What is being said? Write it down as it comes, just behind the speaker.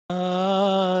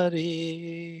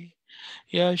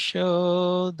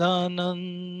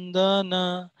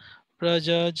Yashodanandana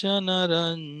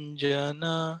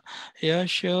Brajajanaranjana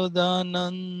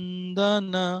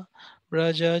Yashodanandana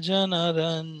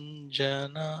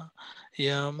Brajajanaranjana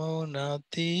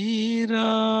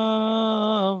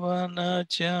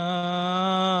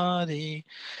Yamunatiravanachari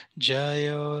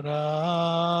Jayo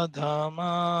Radha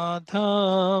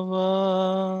Madhava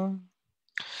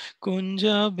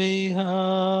Kunja Bihari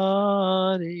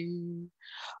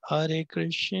Hare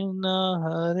Krishna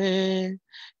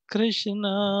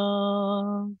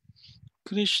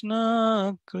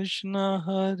Krishna Krishna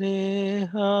Hare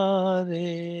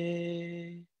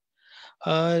Hare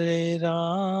Hare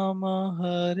Rama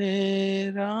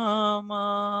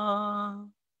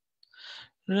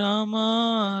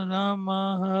Rama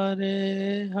Rama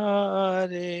Hare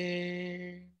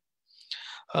Hare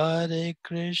Hare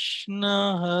Krishna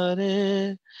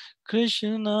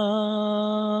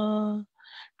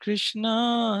Krishna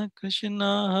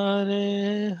Krishna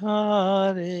Hare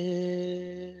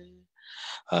Hare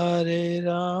Hare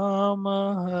Rama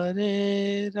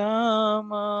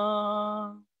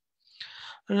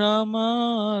Rama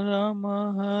Rama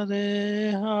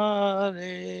Hare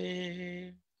Hare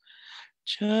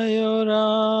Jayo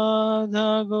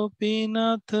Radha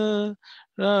Gopinath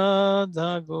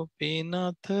Radha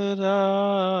Gopinath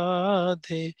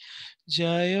Radhe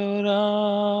Jayo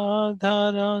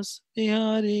Radha Ras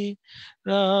Bihari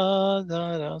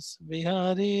Radha Ras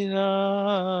Bihari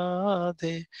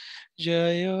Radhe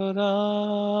Jayo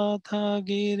Radha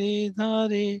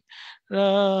Giridhari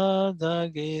Radha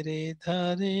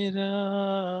Giridhari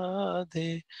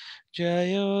Radhe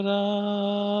Jayo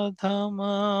Radha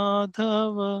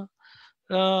Madhava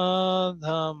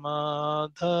Radha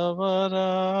Madhava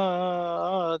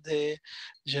Radhe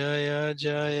Jaya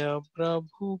Jaya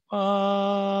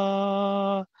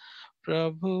Prabhupada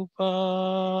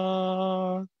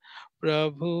Prabhupada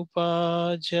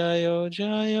Prabhupada Jayo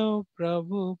Jayo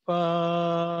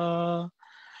Prabhupada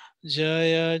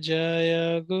Jaya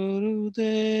Jaya Gurudev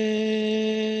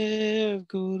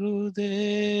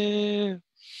Gurudev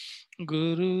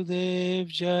Gurudev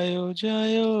Jayo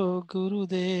Jayo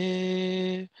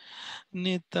Gurudev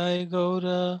Nitai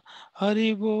Gaura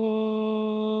Haribol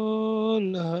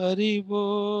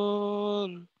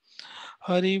Haribol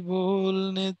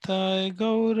Haribol Nitai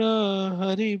Gaura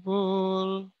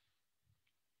Haribol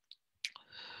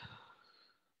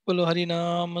बोलो हरि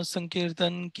नाम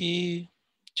संकीर्तन की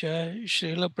जय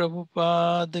श्रील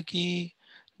प्रभुपाद की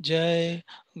जय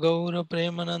गौर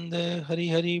प्रेमानंद हरि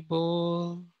हरि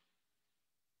बोल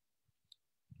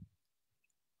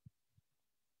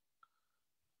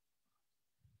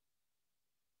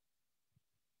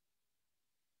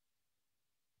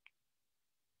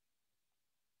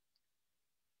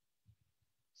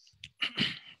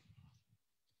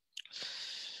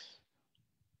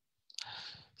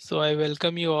So I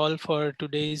welcome you all for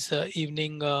today's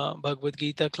evening Bhagavad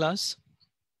Gita class.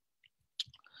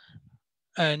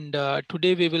 And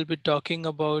today we will be talking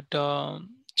about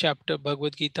chapter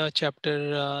Bhagavad Gita,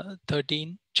 chapter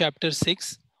 13, chapter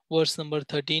 6, verse number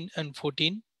 13 and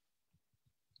 14.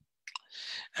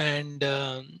 And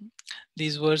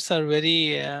these verses are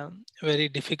very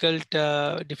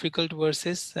difficult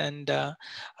verses, and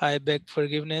I beg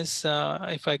forgiveness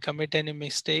if I commit any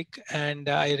mistake, and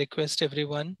I request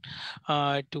everyone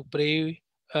to pray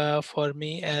for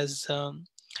me as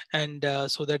and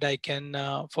so that I can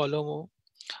follow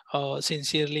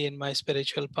sincerely in my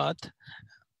spiritual path.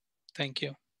 Thank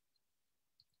you.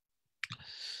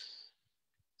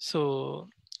 So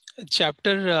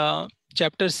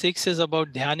chapter 6 is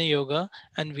about Dhyana Yoga,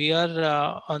 and we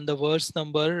are on the verse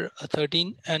number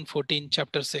 13 and 14,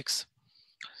 chapter 6.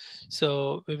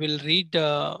 So we will read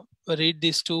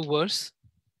these two verses.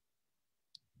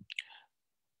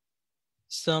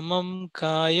 Samam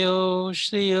kayo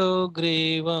shriyo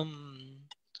grivam.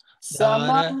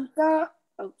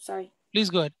 Please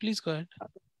go ahead. Please go ahead.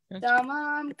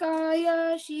 Samam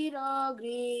kaya shiro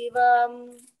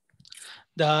grivam.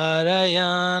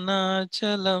 Dharayana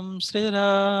chalam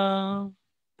srira.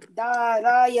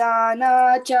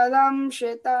 Dharayana chalam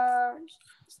shrita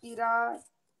stira.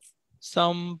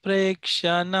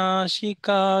 Samprekshana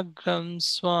shikagram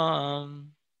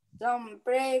swam.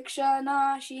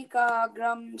 Samprekshana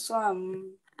shikagram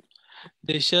swam.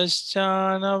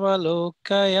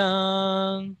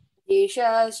 Dishaschanavalokayan.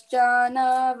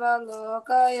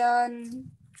 Dishaschanavalokayan.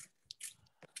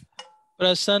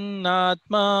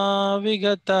 Prasannatma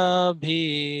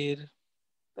vigatabhir.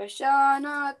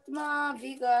 Prasannatma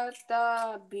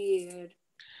vigatabhir.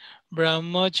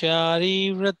 Brahmachari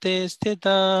vrate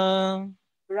sthita.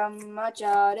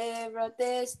 ब्रह्मचारे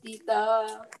व्रते स्थितः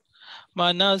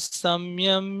मनः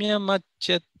संयम्य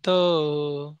मच्चित्तो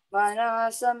मनः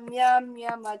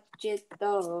संयम्य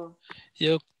मच्चित्तो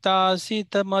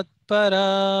युक्तासित मत्परा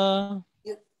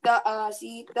युक्त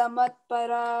आसीत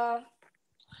मत्परा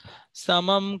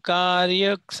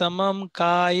समं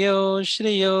कायो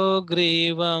श्रियो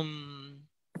ग्रीवम्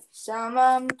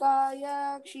समं काय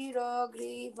क्षिरो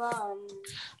ग्रीवम्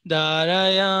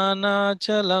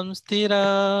धारयानाचलं स्थिरा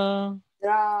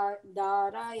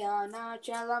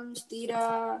धारयानाचलं स्थिरा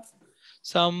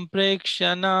सम्प्रेक्ष्य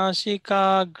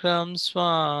नासिकाग्रं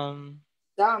स्वाम्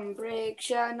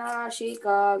सम्प्रेक्ष्य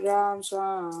नासिकाग्रां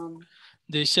स्वाम्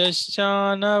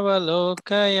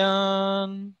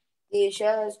दिशश्चानवलोकयान्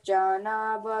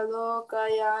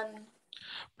दिशश्चानवलोकयन्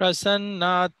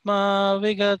प्रसन्नात्मा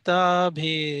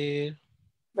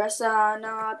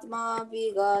प्रसन्नात्मा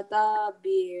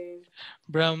विगताभिर्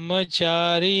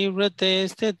ब्रह्मचारी व्रते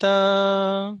स्थिता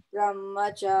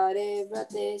ब्रह्मचारे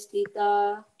व्रते स्थिता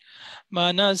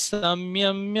मनः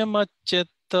संयम्य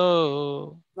मच्चित्तो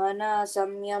मनः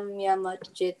संयम्य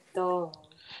मच्चित्तो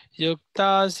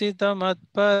युक्तासित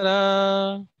मत्परा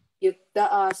युक्त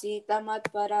आसीत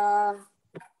मत्परा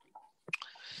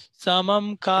समं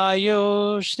कायो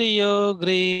श्रियो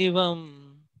ग्रीवम्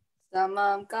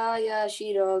समं काय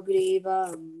शिरो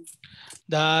ग्रीवम्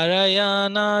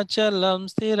धारयानाचलं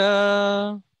स्थिरा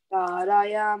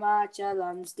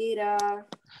तारायामाचलं स्थिरा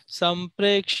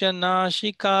सम्प्रेक्ष्य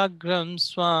नासिकाग्रं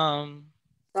स्वाम्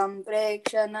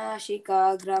सम्प्रेक्ष्य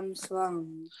नासिकाग्रं स्वम्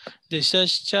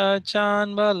दिशश्च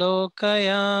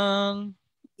चान्वलोकयान्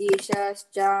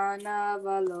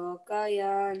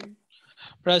दिशश्चानवलोकयन्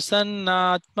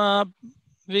प्रसन्नात्मा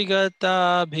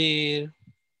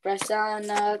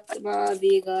प्रसन्नात्मा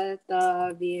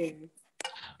विगताभिर्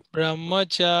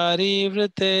ब्रह्मचारी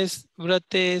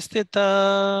व्रते स्थिता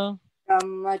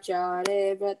ब्रह्मचारे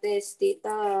व्रते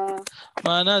स्थिता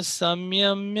मनः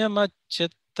संयम्य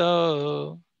मच्चित्तो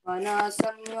मनः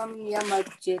संयम्य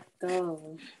मच्चित्तो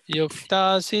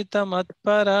युक्तासित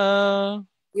मत्परा.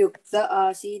 युक्त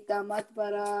आसीत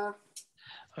मत्परा.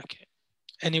 Okay.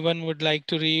 Anyone would like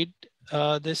to read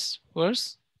this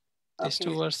verse? These Okay.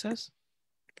 two verses?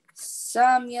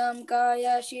 Samyam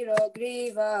kaya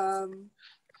shirogrivam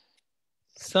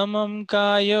Samam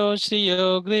kayo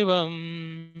shriyo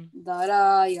grivam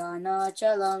dharayana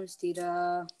chalam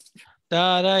stira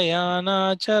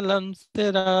dharayana chalam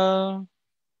stira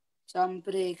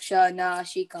sampreksha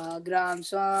nashikagram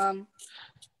swam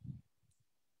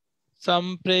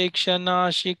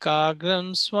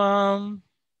Samprekshanaashikagram swam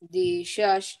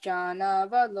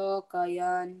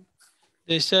dishashchanavalokayan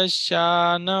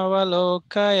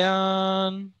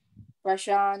dishasyanavalokayan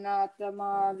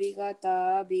prashanatma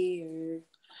vigatabhir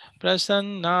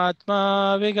prasannatma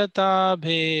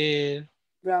vigatabhir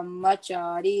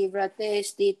brahmachari vrate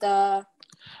stita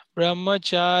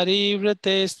brahmachari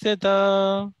vrate sthita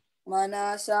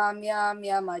manasamyam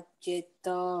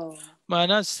yamachitto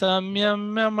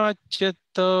manasamyamya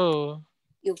machitto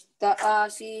yukta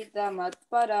asita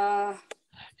matpara.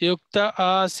 yukta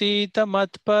asita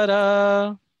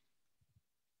matpara.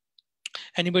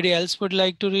 Anybody else would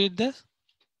like to read this?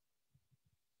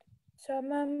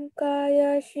 Samam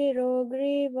kaya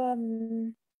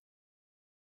shirogrivam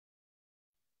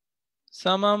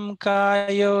Samam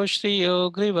kayo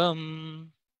shriyo grivam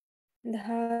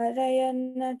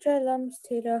dharayanna chalam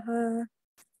sthiraha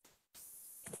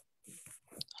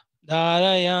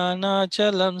dharayana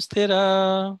chalam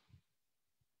sthira.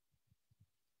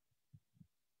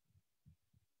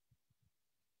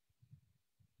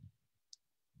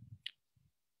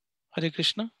 Hare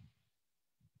Krishna.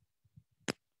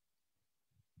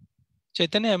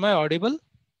 Chaitanya, am I audible?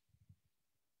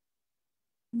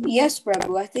 Yes,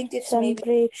 Prabhu. I think it's maybe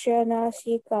sampreksha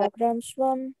nasikagram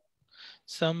swam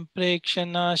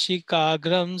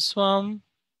Samprekshanaashikagram swam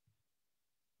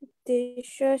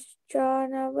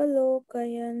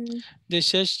dishashchanavalokayan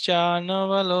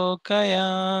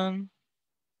dishasyanavalokayan.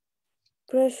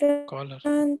 Caller.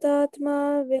 prashantatma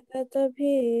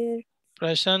vigatabhir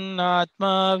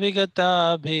Prasannatma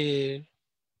vigatabhir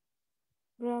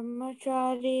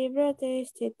brahmachari vrate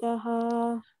stitaha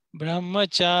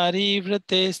brahmachari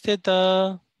vrate sthita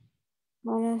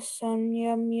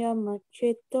manasamyamya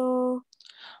machito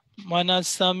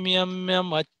manasamyamya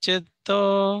machitto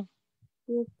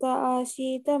yukta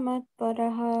asita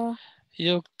matparaha.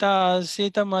 yukta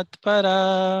asita matpara.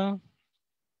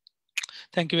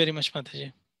 Thank you very much,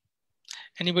 Mataji.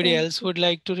 Anybody Thank else you. would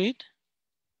like to read?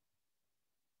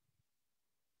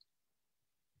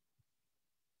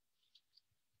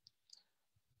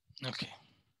 Okay.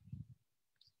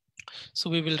 So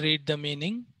we will read the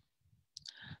meaning.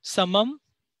 Samam,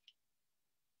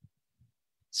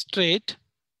 straight.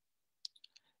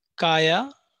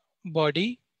 Kaya,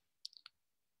 body.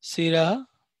 Sira,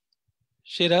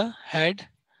 shira, head.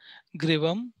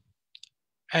 Grivam,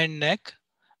 and neck.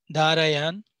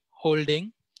 Dharayan,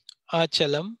 holding.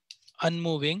 Achalam,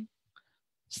 unmoving.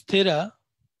 Sthira,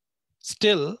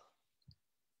 still.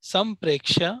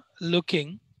 Sampreksha,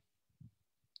 looking.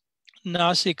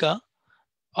 Nasika,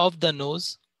 of the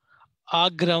nose.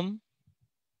 Agram,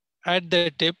 at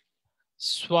the tip.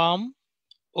 Swam,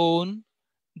 on.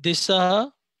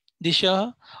 Disha,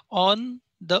 on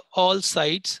the all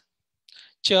sides.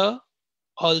 Cha,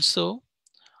 also.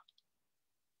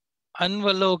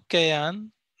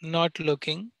 Anvalokayan, not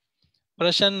looking.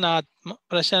 Prashanta,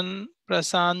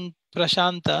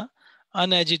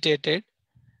 unagitated.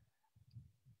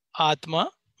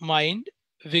 Atma, mind.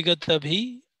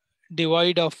 Vigatabhi,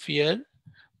 devoid of fear.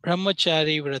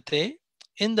 Brahmachari vrate,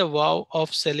 in the vow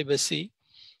of celibacy.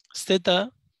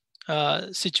 Sthita,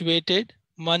 situated.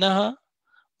 Manaha,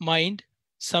 mind.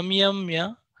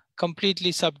 Samyamya,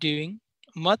 completely subduing.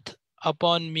 Mat,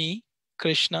 upon me.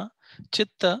 Krishna.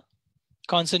 Chitta,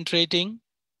 concentrating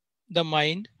the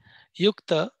mind.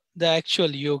 Yukta, the actual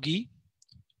yogi.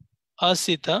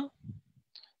 Asita,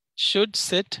 should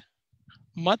sit.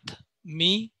 Mat,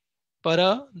 me.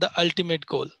 Para, the ultimate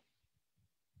goal.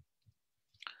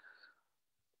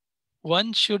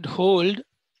 One should hold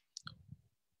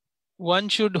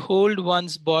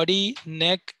one's body,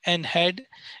 neck, and head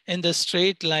in the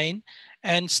straight line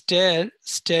and stare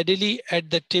steadily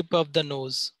at the tip of the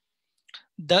nose.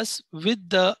 Thus,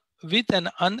 with an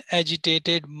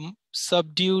unagitated,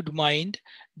 subdued mind,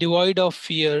 devoid of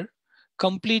fear,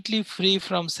 completely free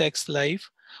from sex life,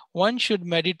 one should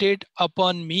meditate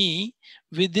upon me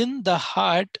within the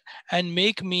heart and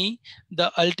make me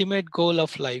the ultimate goal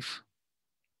of life.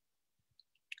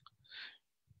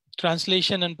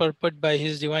 Translation and purport by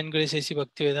His Divine Grace A.C.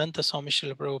 Bhaktivedanta Swami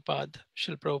Srila Prabhupada.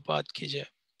 Srila Prabhupada ki jai.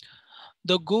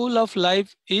 The goal of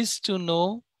life is to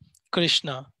know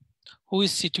Krishna, who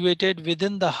is situated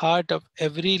within the heart of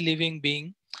every living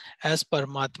being as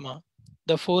Paramatma,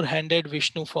 the four-handed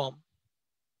Vishnu form.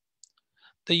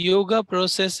 The yoga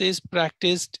process is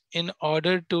practiced in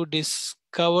order to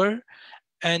discover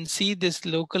and see this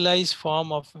localized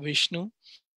form of Vishnu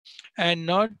and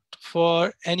not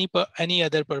for any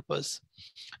other purpose.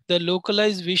 The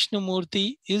localized Vishnu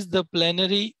Murti is the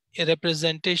plenary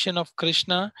representation of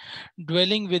Krishna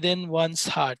dwelling within one's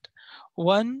heart.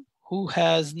 One who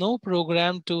has no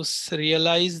program to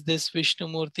realize this Vishnu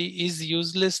Murti is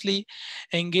uselessly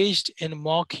engaged in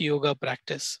mock yoga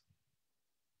practice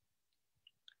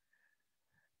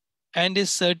and is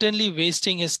certainly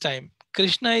wasting his time.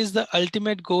 Krishna is the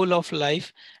ultimate goal of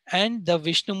life, and the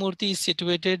Vishnu Murti is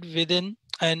situated within,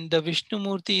 and the Vishnu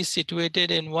Murti is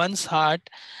situated in one's heart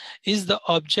is the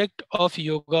object of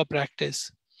yoga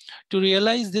practice. To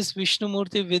realize this Vishnu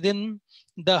Murti within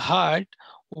the heart,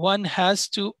 one has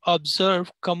to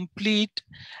observe complete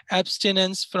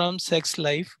abstinence from sex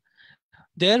life.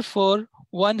 Therefore,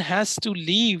 one has to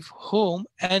leave home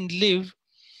and live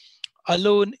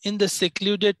alone in the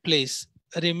secluded place,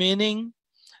 remaining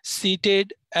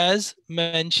seated as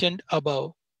mentioned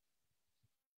above.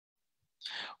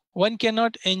 One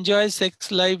cannot enjoy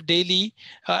sex life daily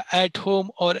at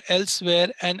home or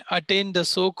elsewhere and attain the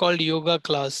so-called yoga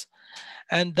class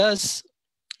and thus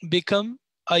become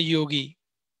a yogi.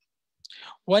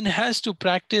 One has to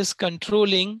practice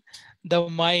controlling the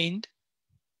mind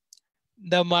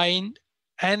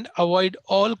and avoid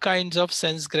all kinds of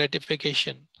sense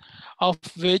gratification, of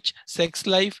which sex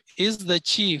life is the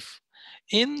chief.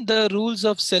 In the rules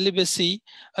of celibacy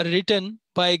written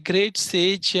by great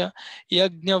sage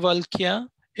Yajnavalkya,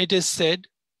 it is said,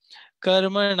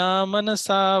 Karmana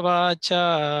manasa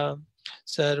vacha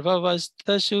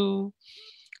sarvavastashu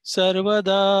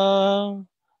sarvada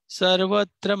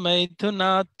sarvatra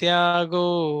maithuna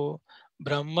tyago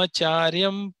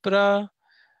brahmacharyam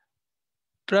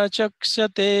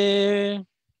prachakshate.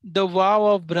 The vow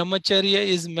of brahmacharya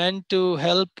is meant to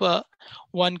help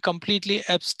one completely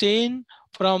abstain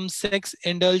from sex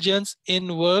indulgence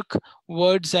in work,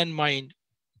 words, and mind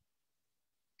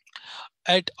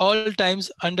at all times,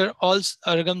 under all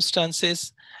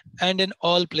circumstances, and in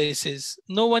all places.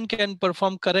 No one can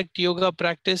perform correct yoga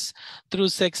practice through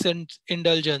sex and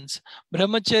indulgence.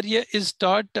 Brahmacharya is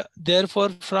taught, therefore,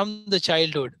 from the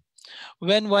childhood.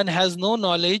 When one has no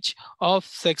knowledge of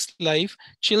sex life,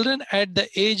 children at the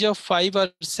age of 5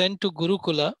 are sent to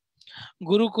Gurukula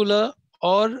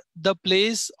or the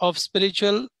place of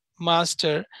spiritual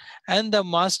master, and the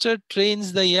master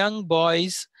trains the young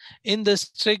boys in the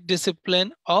strict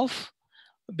discipline of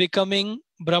becoming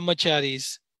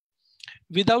brahmacharis.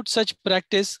 Without such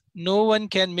practice, no one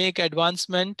can make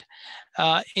advancement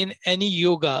in any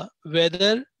yoga,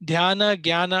 whether dhyana,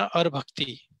 jnana, or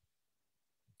bhakti.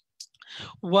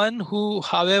 One who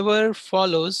however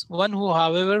follows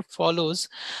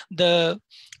the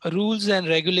rules and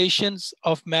regulations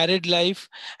of married life,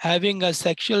 having a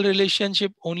sexual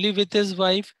relationship only with his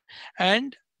wife,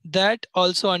 and that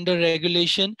also under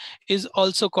regulation, is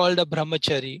also called a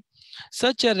brahmachari.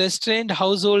 Such a restrained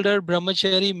householder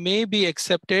brahmachari may be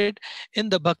accepted in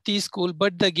the bhakti school,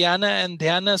 but the jnana and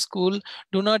dhyana school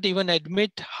do not even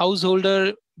admit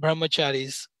householder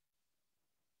brahmacharis.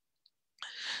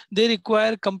 They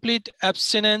require complete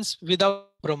abstinence without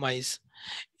compromise.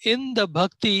 In the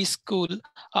Bhakti school,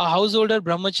 a householder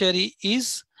brahmachari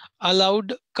is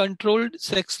allowed controlled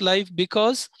sex life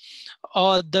because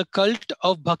the cult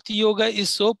of Bhakti Yoga is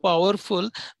so powerful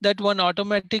that one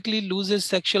automatically loses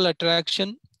sexual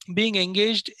attraction being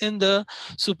engaged in the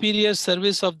superior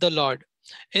service of the Lord.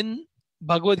 In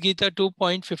Bhagavad Gita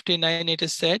 2.59, it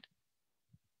is said,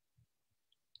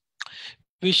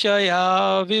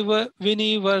 Vishaya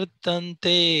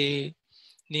vinivartante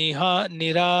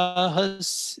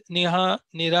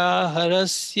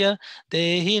निराहरस्य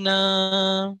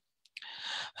देहिना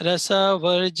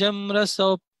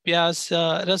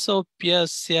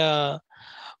रसोप्यस्य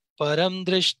param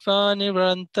drishtva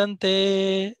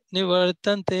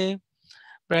nivartante.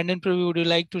 Brandon, Prabhu, would you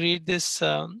like to read this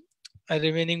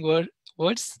remaining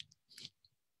words?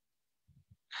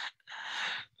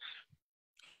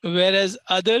 Whereas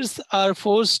others are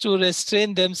forced to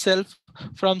restrain themselves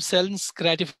from sense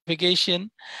gratification,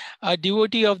 a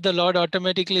devotee of the Lord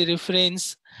automatically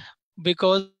refrains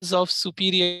because of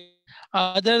superior taste.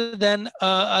 Other than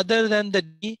the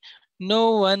devotee,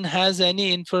 no one has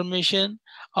any information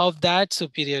of that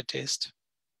superior taste.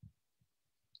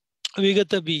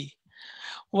 Vigata B.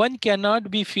 One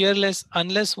cannot be fearless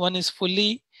unless one is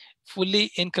fully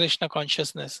in Krishna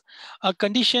consciousness. A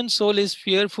conditioned soul is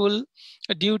fearful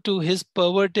due to his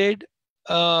perverted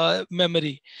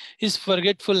memory, his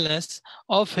forgetfulness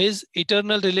of his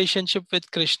eternal relationship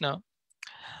with Krishna.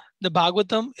 The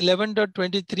Bhagavatam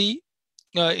 11.23,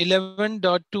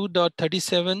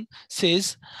 11.2.37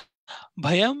 says,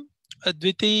 Bhayam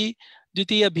dvitiyabhi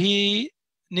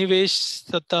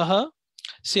niveshatah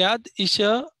syad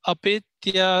isha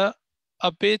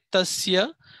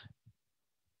apetasya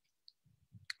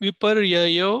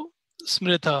viparyayo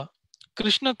smrita.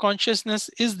 Krishna consciousness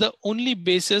is the only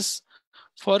basis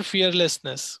for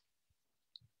fearlessness.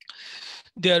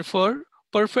 Therefore,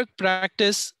 perfect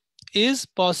practice is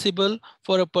possible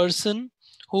for a person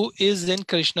who is in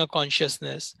Krishna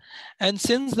consciousness. And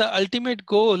since the ultimate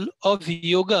goal of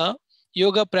yoga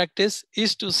practice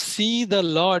is to see the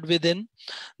Lord within,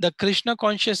 the Krishna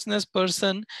consciousness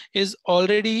person is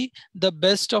already the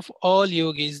best of all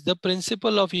yogis. The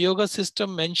principle of yoga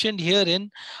system mentioned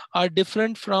herein are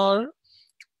different from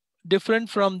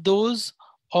those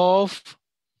of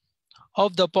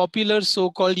the popular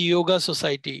so-called yoga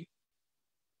society.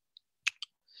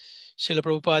 Srila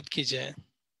Prabhupada ki jai.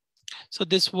 So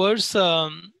this verse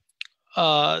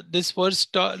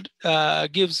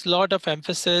gives lot of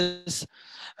emphasis.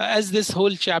 As this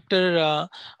whole chapter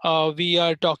we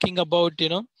are talking about,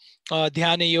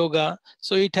 Dhyana Yoga.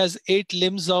 So it has 8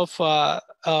 limbs of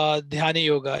Dhyana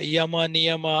Yoga: Yama,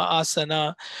 Niyama,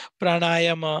 Asana,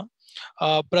 Pranayama,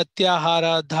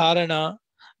 Pratyahara, Dharana,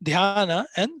 Dhyana,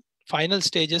 and final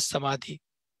stage is Samadhi.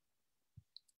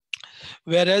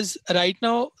 Whereas right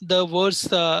now the verse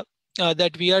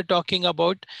that we are talking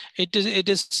about, it is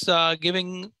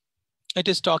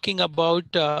talking about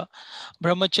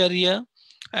brahmacharya,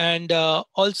 and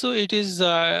also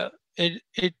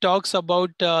it talks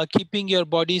about keeping your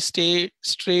body stay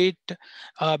straight,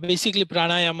 basically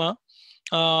pranayama,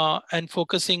 and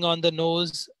focusing on the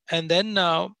nose, and then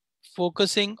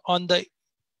focusing on the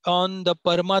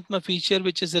Paramatma feature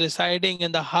which is residing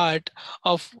in the heart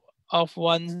of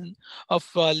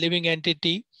living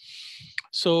entity.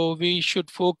 So we should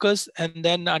focus and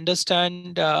then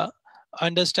understand and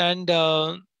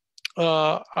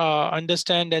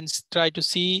try to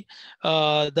see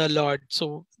the Lord.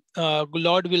 So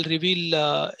Lord will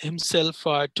reveal himself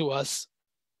to us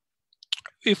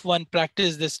if one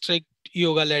practice the strict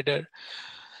yoga ladder.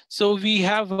 So we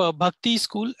have a bhakti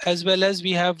school, as well as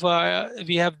we have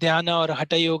dhyana or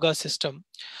hatha yoga system.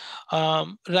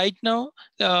 Right now,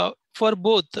 for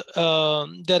both,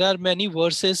 there are many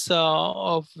verses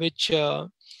of which where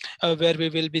we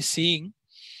will be seeing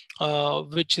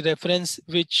which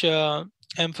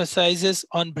emphasizes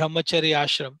on brahmacharya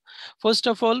ashram. First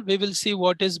of all, we will see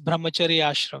what is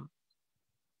brahmacharya ashram.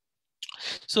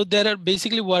 So there are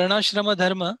basically Varnashrama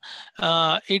Dharma.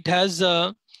 It has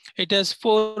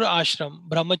four ashram: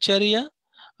 Brahmacharya,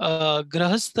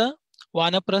 Grahastha,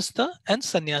 Vanaprastha, and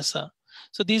Sannyasa.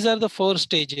 So these are the four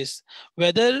stages.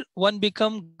 Whether one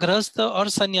become Grahastha or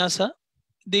Sannyasa,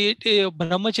 the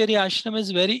Brahmacharya ashram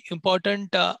is very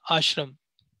important ashram.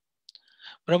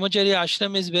 Brahmacharya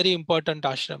ashram is very important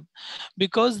ashram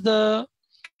because the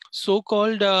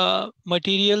so-called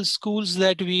material schools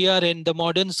that we are in, the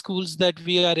modern schools that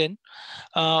we are in,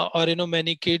 or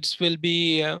many kids will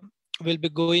be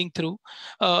going through.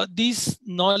 This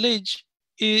knowledge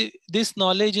is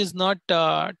not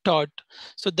taught.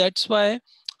 So that's why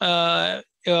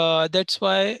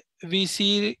we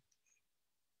see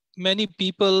many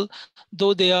people,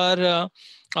 though they are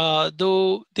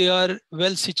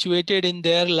well situated in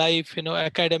their life,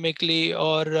 academically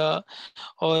or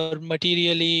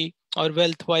materially or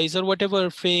wealth wise or whatever,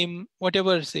 fame,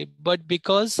 whatever say, but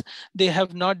because they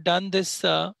have not done this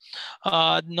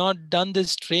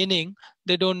training,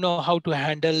 they don't know how to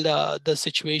handle the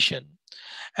situation.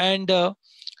 And uh,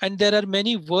 and there are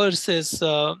many verses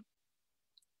for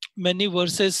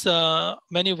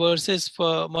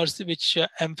mercy which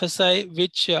emphasize,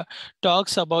 which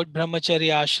talks about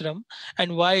brahmacharya ashram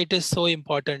and why it is so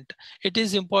important. It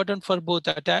is important for both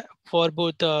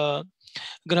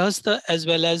grahastha as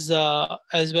well as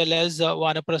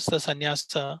vanaprastha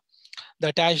sannyasa, the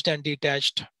attached and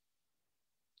detached.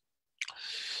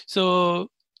 So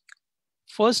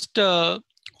first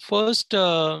first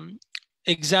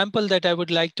example that I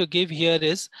would like to give here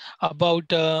is about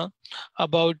the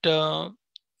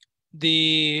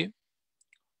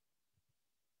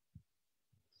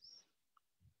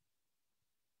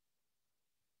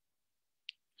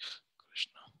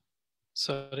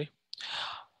sorry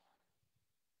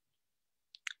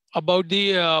about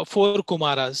the four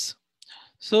Kumaras.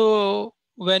 So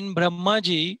when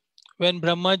Brahmaji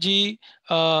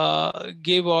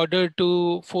gave order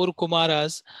to four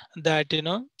Kumaras that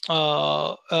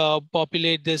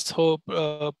populate this whole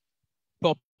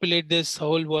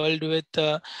world with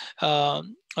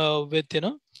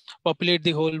populate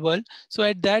the whole world. So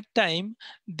at that time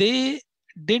they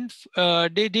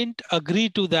didn't agree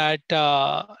to that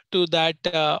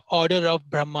order of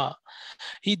Brahma.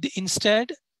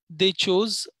 Instead they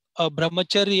chose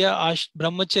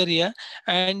brahmacharya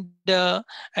and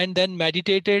then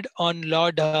meditated on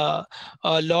Lord,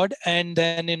 and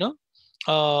then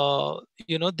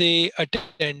they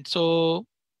attend. So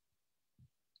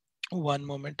one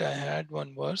moment, I had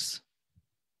one verse.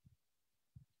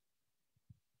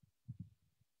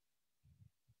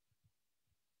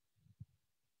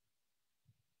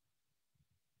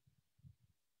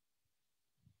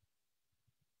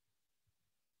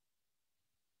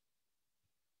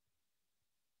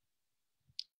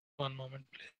 One moment,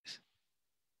 please.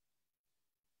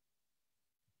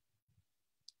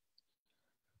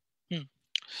 Hmm.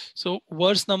 So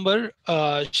verse number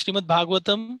Srimad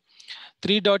Bhagavatam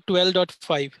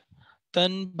 3.12.5.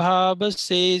 Tan bhava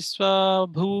se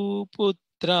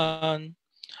svabhuputran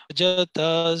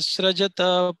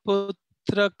srajata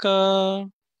putraka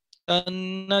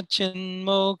tanna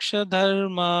chinmoksha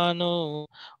dharmano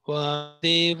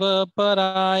vadeva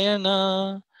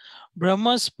parayana.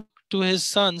 Brahma spoke to his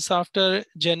sons after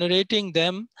generating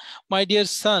them. My dear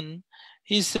son,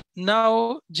 he said,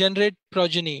 now generate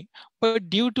progeny. But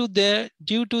due to their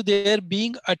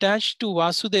being attached to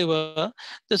Vasudeva,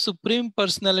 the Supreme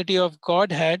Personality of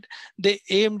Godhead, they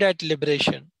aimed at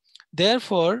liberation.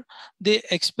 Therefore, they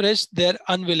expressed their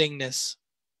unwillingness.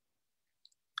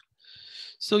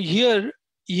 So here,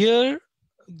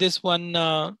 this one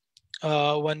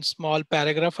small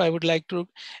paragraph I would like to.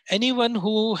 Anyone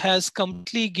who has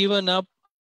completely given up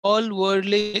all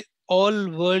worldly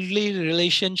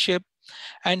relationship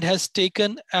and has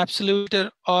taken absolute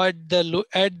at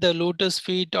the lotus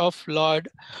feet of Lord,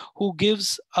 who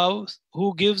gives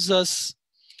us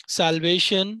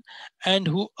salvation, and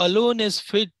who alone is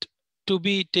fit to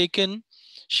be taken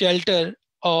shelter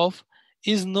of,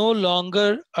 is no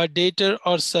longer a debtor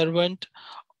or servant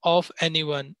of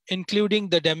anyone, including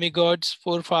the demigods,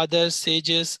 forefathers,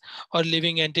 sages, or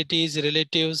living entities,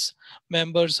 relatives,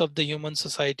 members of the human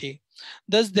society.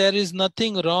 Thus, there is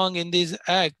nothing wrong in this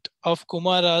act of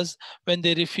Kumaras when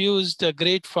they refused a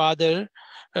great father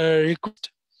request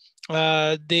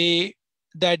they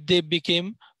that they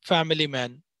became family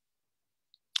man.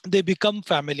 They become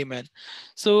family man.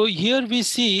 So here we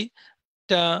see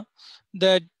that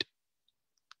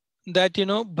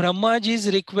Brahmaji's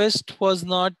request was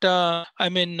not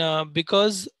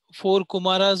because four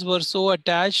Kumaras were so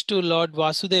attached to Lord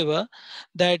Vasudeva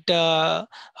that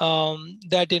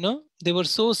they were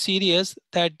so serious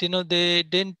that they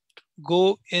didn't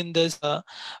go in this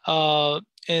in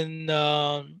in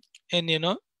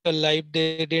spiritual life.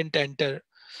 They didn't enter.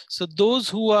 So those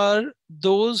who are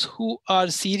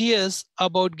serious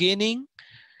about gaining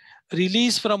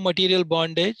release from material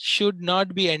bondage should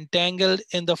not be entangled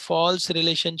in the false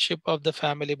relationship of the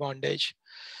family bondage.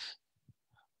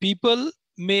 People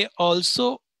may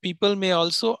also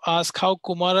ask how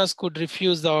Kumaras could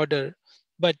refuse the order,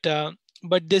 but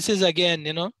this is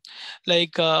again,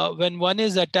 like when one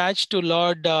is attached to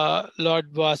Lord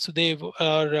Vasudev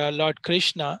or Lord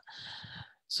Krishna.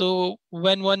 So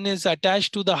when one is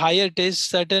attached to the higher taste,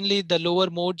 certainly the lower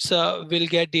modes will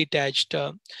get detached.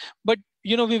 But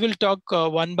we will talk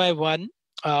one by one.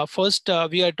 First,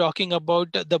 we are talking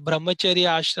about the Brahmacharya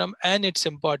ashram and its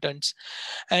importance.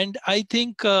 And I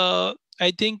think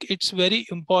it's very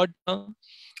important.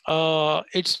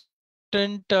 It's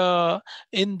very important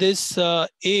in this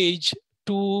age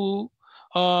to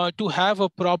have a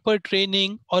proper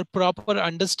training or proper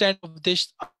understanding of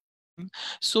this ashram,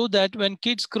 so that when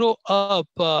kids grow up,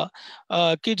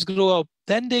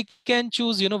 then they can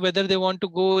choose, whether they want to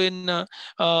go in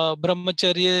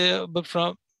brahmacharya, but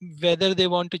from whether they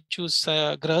want to choose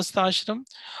grahastha ashram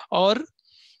or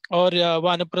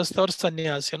vanaprastha or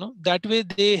sannyas. That way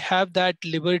they have that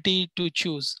liberty to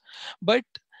choose. But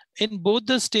in both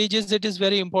the stages, it is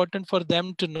very important for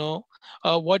them to know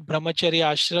what brahmacharya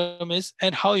ashram is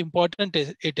and how important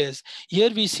it is.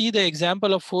 Here we see the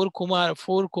example of four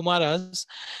kumaras.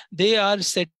 They are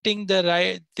setting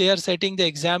the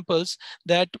examples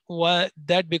that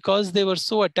because they were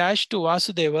so attached to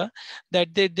Vasudeva,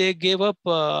 that they gave up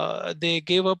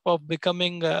of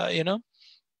becoming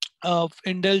of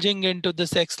indulging into the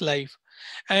sex life.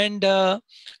 And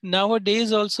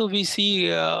nowadays also we see,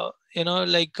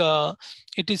 like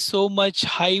it is so much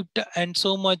hyped and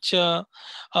so much,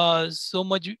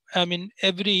 I mean,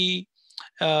 every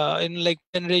in like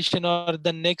generation or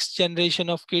the next generation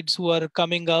of kids who are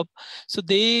coming up, so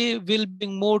they will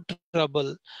bring more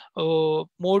trouble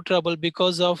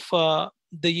because of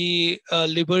the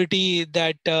liberty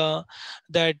that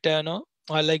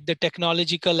like the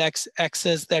technological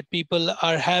access that people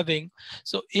are having.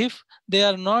 So if they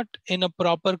are not in a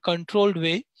proper controlled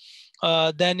way,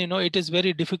 then it is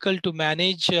very difficult to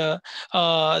manage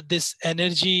this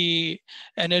energy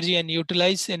and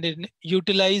utilize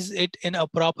it in a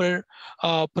proper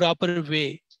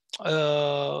way.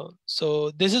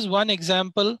 So this is one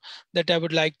example that I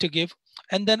would like to give.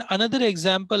 And then another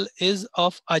example is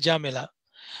of Ajamila.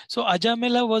 So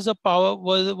Ajamila was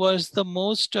the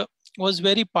most was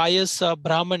very pious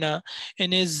brahmana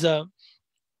in his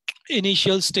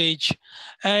initial stage.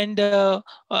 And uh,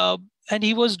 uh, and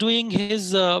he was doing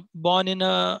his born in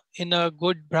a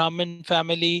good Brahmin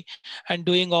family, and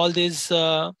doing all the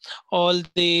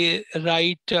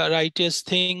righteous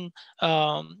thing,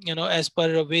 as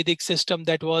per a Vedic system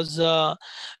that was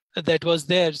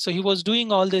there. So he was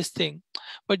doing all this thing,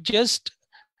 but just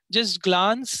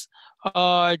glance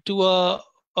on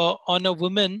a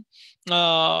woman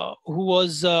who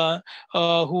was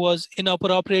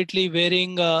inappropriately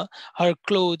wearing her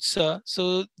clothes.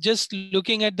 So just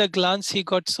looking at the glance, he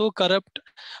got so corrupt.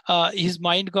 His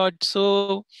mind got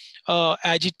so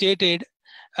agitated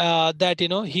that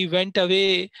he went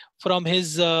away from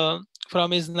his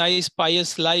nice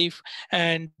pious life,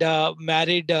 and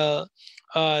married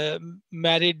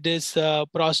this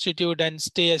prostitute, and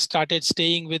started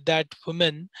staying with that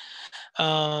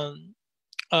um,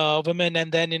 women.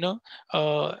 And then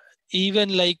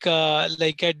even like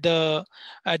at the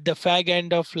fag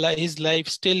end of his life,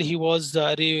 still he was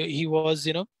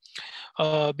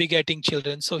begetting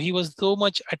children. So he was so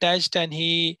much attached, and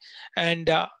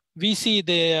we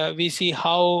see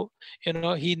how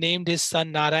he named his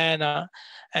son Narayana.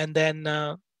 And then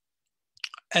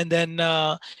and then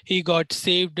uh, he got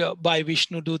saved by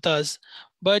Vishnu Dutas.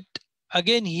 But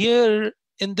again, here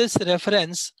in this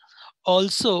reference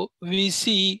also we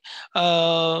see,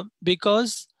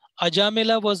 because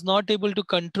Ajamila was not able to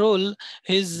control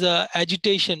his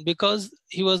agitation, because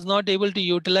he was not able to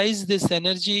utilize this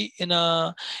energy in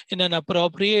an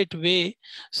appropriate way.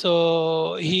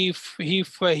 So he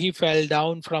fell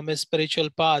down from his spiritual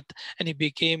path, and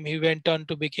he went on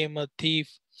to become a thief,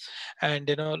 and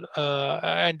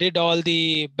and did all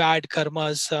the bad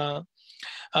karmas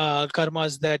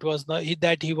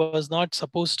that he was not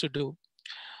supposed to do.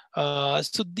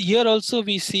 So here also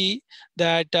we see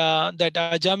that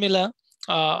Ajamila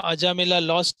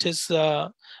lost his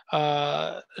law.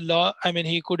 I mean,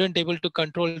 he couldn't able to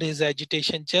control his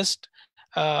agitation, just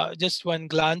one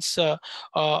glance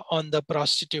on the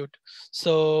prostitute.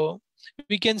 So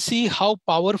we can see how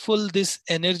powerful this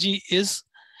energy is.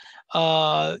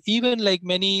 Even like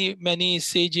many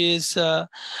sages who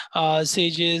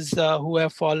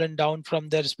have fallen down from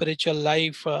their spiritual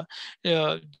life,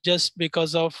 just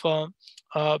because of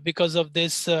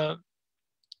this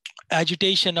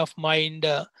agitation of mind.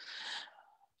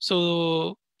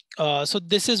 So so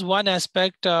this is one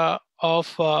aspect of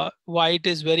why it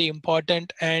is very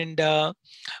important, and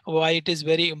why it is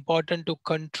very important to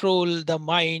control the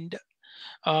mind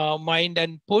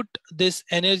and put this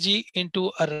energy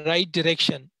into a right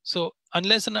direction. So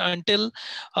unless and until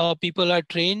people are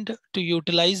trained to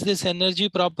utilize this energy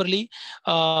properly,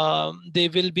 they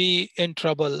will be in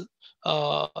trouble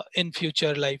in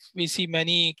future life. We see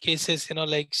many cases,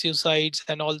 like suicides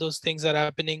and all those things are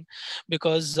happening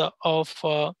because of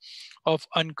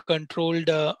uncontrolled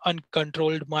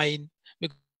mind,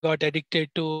 because they got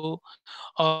addicted to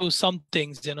some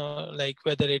things, like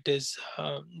whether it is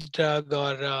drug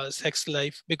or sex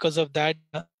life. Because of that,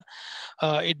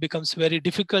 it becomes very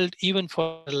difficult even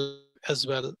for their life as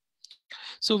well.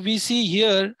 So we see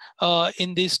here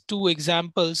in these two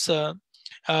examples, uh,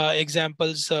 Bra-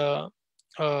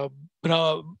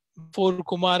 four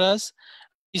Kumaras,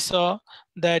 we saw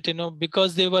that,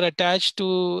 because they were attached to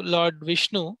Lord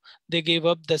Vishnu, they gave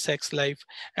up the sex life.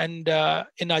 And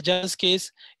in Aja's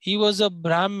case, he was a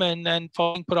Brahmin and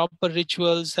following proper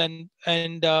rituals, and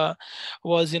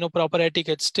was, proper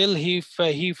etiquette. Still, he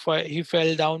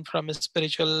fell down from his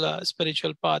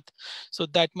spiritual path. So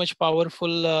that much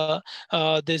powerful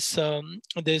this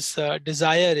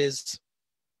desire is.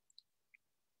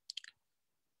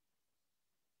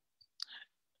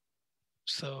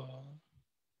 So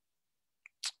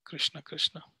Krishna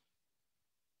Krishna.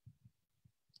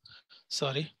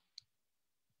 Sorry.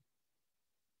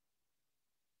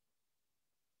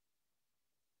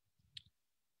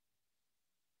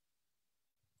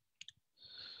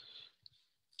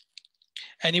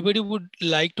 Anybody would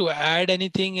like to add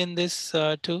anything in this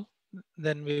too?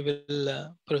 Then we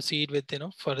will proceed with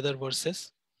further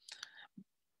verses.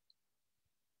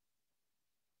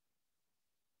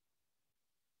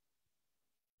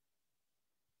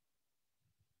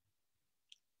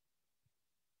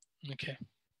 Okay.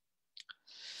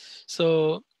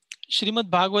 So Srimad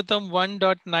Bhagavatam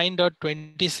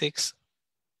 1.9.26.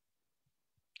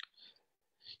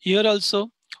 Here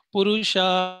also,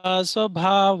 Purusha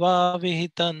Swabhava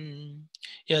Vihitan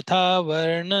Yatha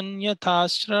Varnan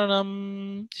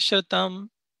Yathashranam Shatam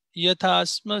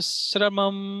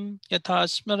Yathasmaram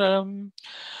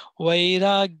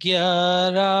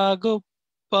Vairagya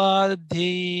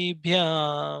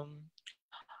Ragupadhibhyam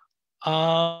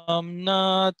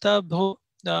Amnata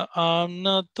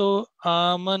Amnato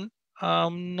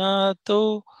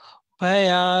Amnato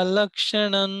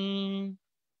Bhayalakshanan.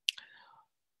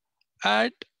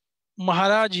 At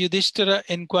Maharaj Yudhishthira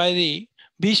inquiry,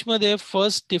 Bhishma Dev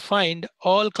first defined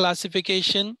all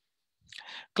classification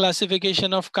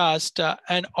of caste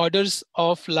and orders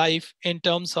of life in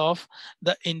terms of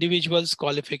the individual's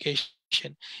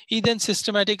qualification. He then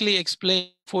systematically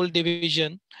explained full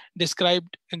division,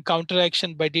 described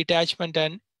counteraction by detachment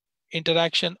and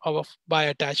interaction by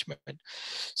attachment.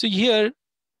 So here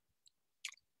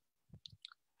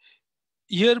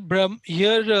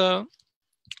Bhishma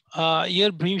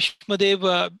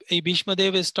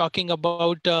Dev is talking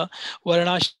about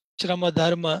Varnashrama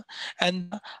Dharma,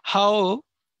 and how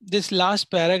this last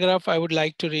paragraph I would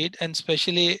like to read, and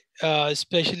especially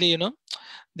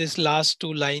this last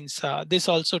two lines. This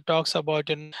also talks about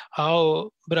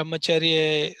how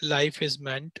brahmacharya life is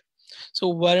meant.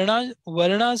 So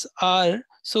Varnas are,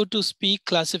 so to speak,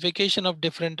 classification of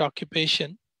different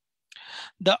occupation.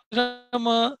 The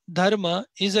ashrama dharma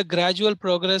is a gradual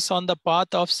progress on the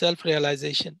path of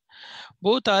self-realization.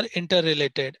 Both are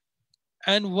interrelated,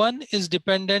 and one is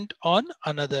dependent on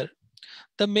another.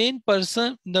 The main purpose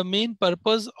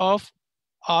of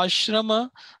ashrama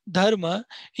dharma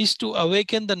is to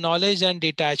awaken the knowledge and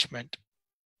detachment.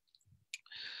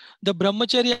 The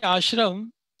brahmacharya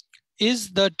ashram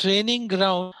is the training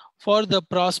ground for the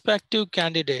prospective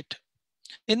candidate.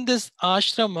 In this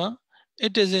ashrama,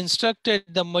 it is instructed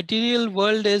the material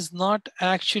world is not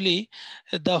actually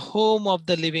the home of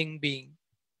the living being.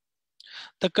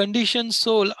 The conditioned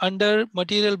soul under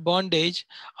material bondage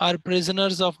are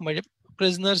prisoners of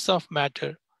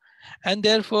matter, and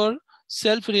therefore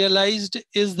self-realization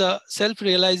is the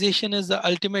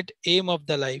ultimate aim of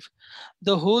the life.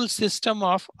 The whole system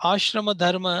of ashrama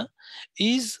dharma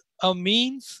is a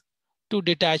means to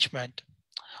detachment.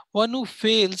 One who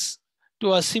fails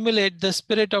to assimilate the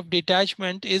spirit of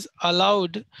detachment is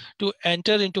allowed to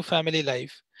enter into family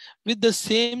life with the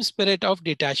same spirit of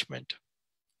detachment.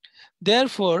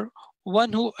 Therefore,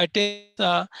 one who attains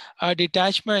a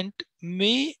detachment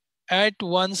may at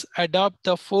once adopt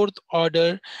the fourth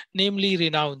order, namely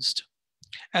renounced,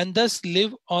 and thus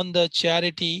live on the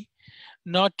charity,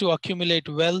 not to accumulate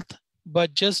wealth,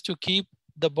 but just to keep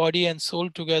the body and soul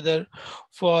together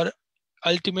for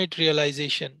ultimate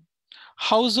realization.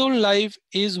 Household life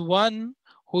is one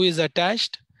who is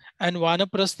attached, and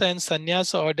Vanaprastha and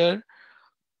Sannyasa order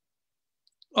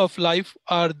of life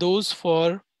are those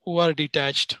for who are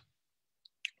detached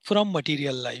from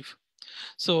material life.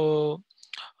 So,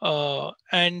 the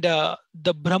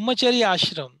Brahmachari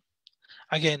ashram,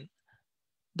 again,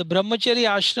 the Brahmachari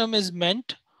ashram is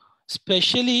meant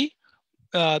specially,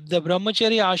 the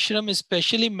Brahmachari ashram is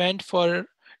specially meant for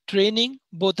training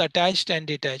both attached and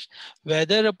detached.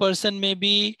 Whether a person may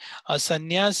be a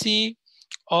sannyasi,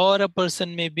 or a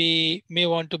person may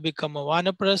want to become a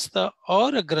vanaprastha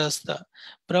or a grastha.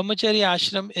 Brahmachari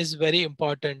ashram is very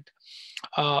important,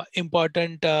 uh,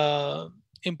 important uh,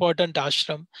 important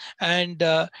ashram, and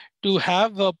to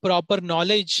have a proper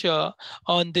knowledge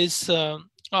on this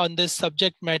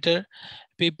subject matter,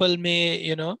 people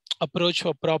may approach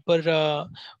for proper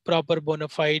bona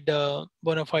fide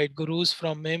gurus.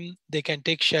 From him they can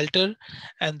take shelter,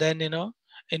 and then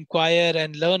inquire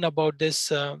and learn about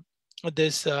this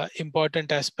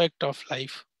important aspect of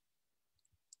life.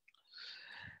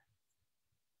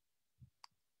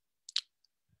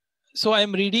 So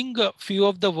I'm reading a few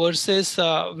of the verses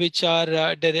which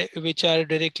are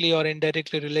directly or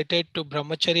indirectly related to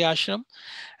Brahmacharya ashram,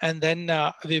 and then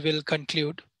we will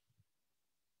conclude.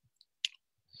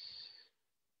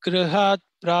 Grihat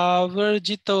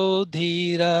pravarjito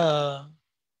dhira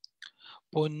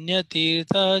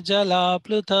punyatirtha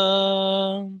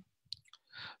jalapluta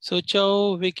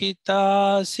suchau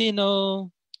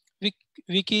vikitasino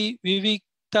viki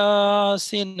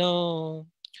viviktasino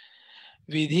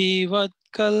vidhivat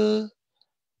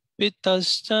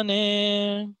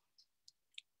kalpitastane.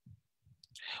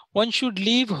 One should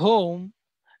leave home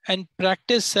and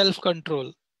practice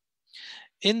self-control.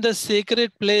 In the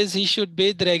sacred place, he should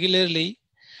bathe regularly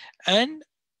and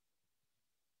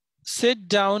sit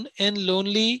down in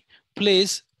lonely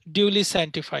place duly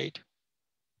sanctified.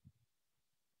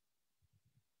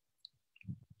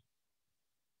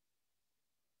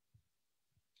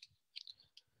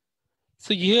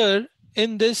 So here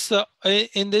in this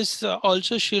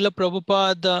also Srila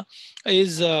Prabhupada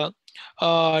is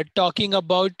talking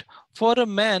about for a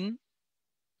man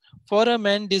for a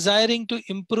man desiring to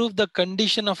improve the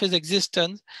condition of his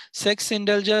existence, sex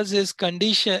indulgence is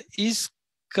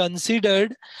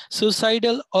considered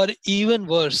suicidal or even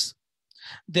worse.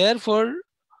 Therefore,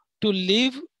 to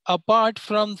live apart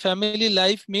from family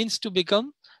life means to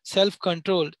become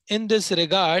self-controlled. In this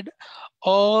regard,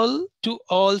 all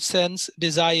sense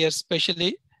desire,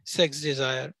 especially sex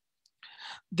desire.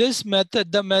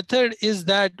 The method is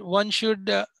that one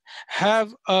should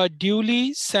have a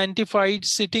duly sanctified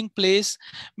sitting place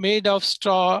made of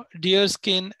straw,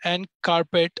 deerskin, and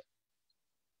carpet,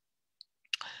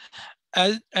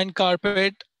 and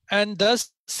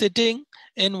thus sitting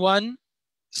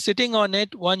on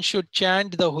it, one should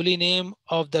chant the holy name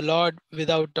of the Lord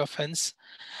without offense,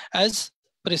 as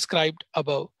prescribed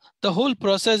above. The whole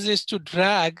process is to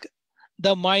drag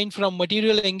the mind from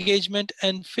material engagement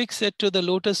and fix it to the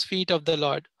lotus feet of the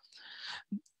Lord.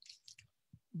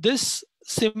 This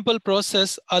simple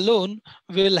process alone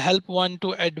will help one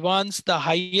to advance the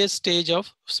highest stage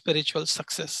of spiritual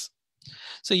success.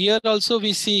 So here also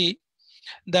we see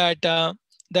that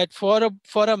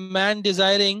for a man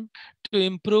desiring to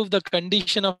improve the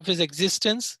condition of his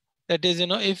existence, that is,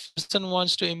 if person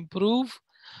wants to improve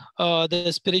the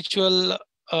his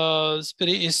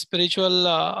spiritual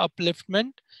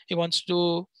upliftment, he wants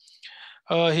to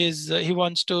he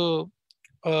wants to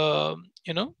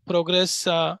progress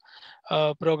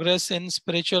progress in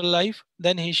spiritual life,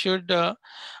 then uh,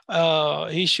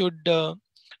 he should uh,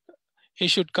 he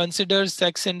should consider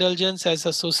sex indulgence as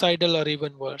a suicidal or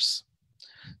even worse.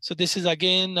 So this is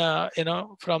again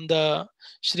from the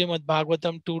Srimad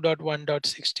Bhagavatam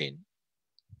 2.1.16.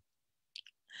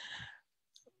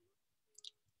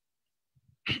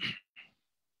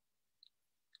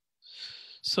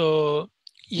 So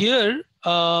here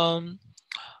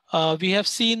we have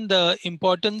seen the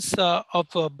importance of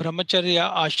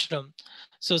brahmacharya ashram.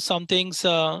 So some things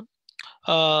uh,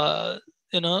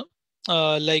 you know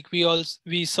like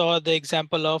we saw the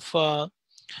example of four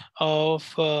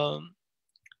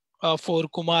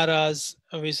kumaras.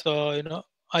 We saw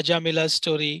Ajamila's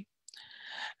story,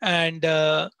 and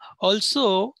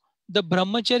also the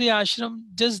brahmacharya ashram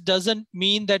just doesn't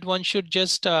mean that one should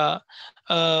just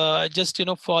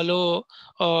follow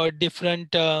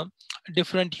different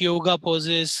yoga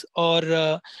poses,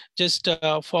 or just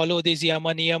follow this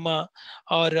yama niyama,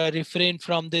 or refrain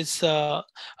from this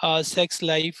sex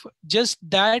life. Just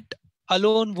that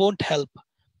alone won't help.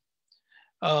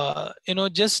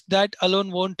 Just that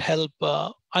alone won't help,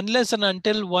 unless and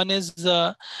until one is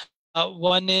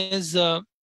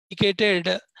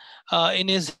dedicated in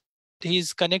his heart, that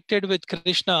he's connected with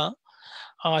Krishna.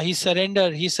 He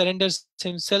surrenders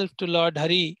himself to Lord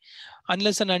Hari.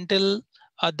 Unless and until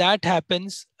that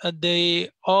happens,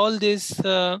 all these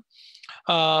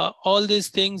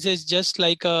things is just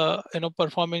like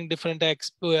performing different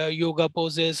yoga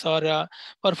poses, or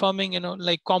performing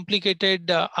like complicated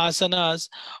asanas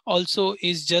also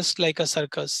is just like a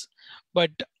circus. But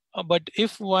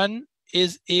if one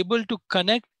is able to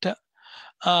connect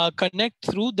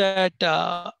through that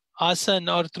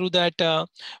asana, or through that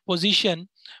position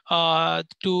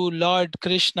to Lord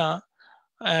Krishna,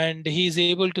 and he is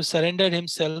able to surrender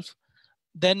himself,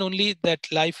 then only that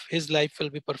his life will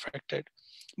be perfected.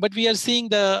 But we are seeing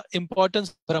the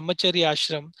importance of brahmacharya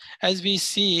ashram, as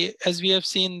we have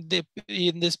seen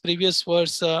in this previous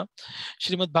verse,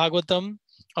 Srimad Bhagavatam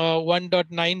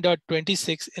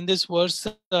 1.9.26. In this verse,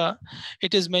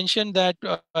 it is mentioned that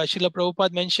Srila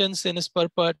Prabhupada mentions in his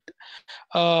purport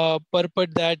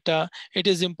that it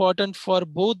is important for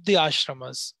both the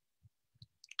ashramas.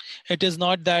 It is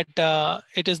not that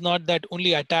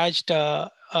only attached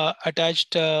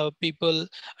people,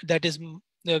 that is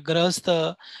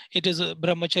grahastha. It is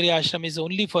brahmacharya ashram is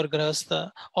only for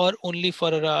grahastha, or only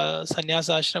for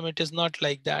sannyasa ashram. It is not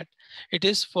like that. It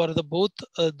is for the both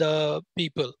the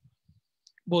people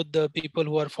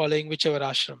who are following whichever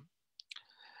ashram.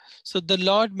 So the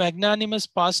Lord magnanimous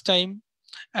pastime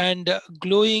and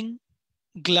glowing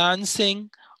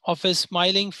glancing of his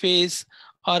smiling face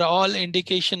are all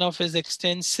indication of his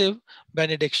extensive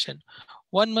benediction.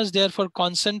 One must therefore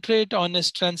concentrate on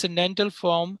his transcendental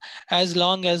form as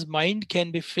long as mind can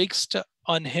be fixed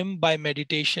on him by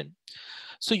meditation.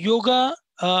 So yoga,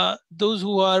 those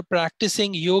who are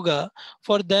practicing yoga,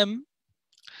 for them,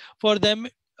 for them,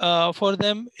 for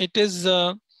them, it is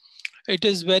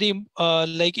very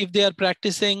like if they are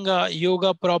practicing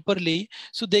yoga properly,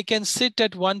 so they can sit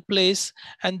at one place,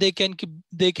 and they can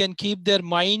keep their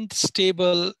mind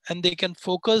stable, and they can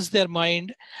focus their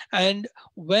mind. And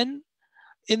when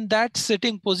in that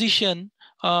sitting position,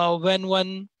 when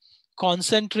one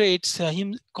concentrate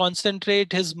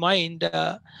his mind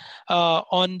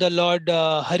on the Lord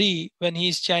Hari, when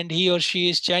he or she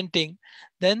is chanting,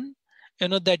 then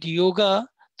that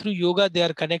through yoga they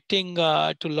are connecting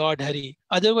to Lord Hari.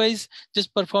 Otherwise,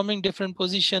 just performing different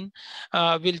position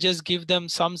will just give them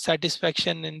some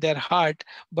satisfaction in their heart,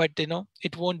 but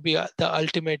it won't be the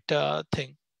ultimate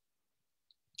thing.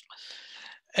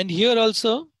 And here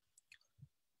also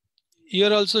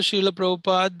Srila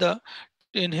Prabhupada,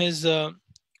 in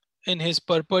his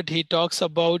purport,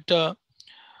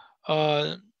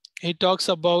 uh, he talks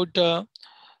about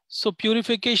so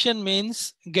purification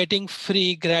means getting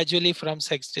free gradually from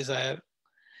sex desire,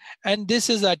 and this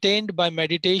is attained by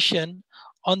meditation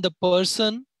on the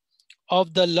person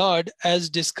of the Lord as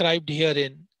described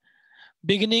herein.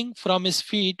 Beginning from his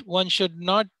feet, one should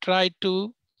not try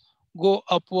to go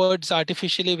upwards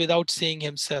artificially without seeing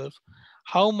himself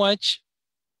how much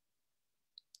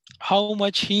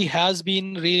he has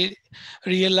been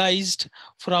realized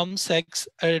from sex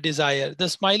desire. The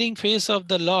smiling face of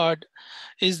the Lord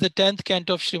is the 10th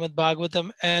canto of Srimad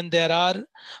Bhagavatam, and there are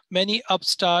many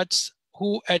upstarts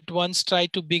who at once try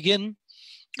to begin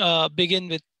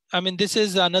with. I mean, this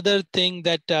is another thing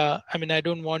that I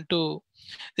don't want to.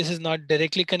 This is not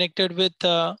directly connected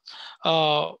uh,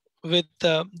 with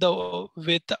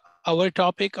our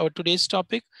topic, our today's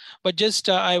topic, but just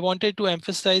I wanted to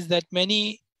emphasize that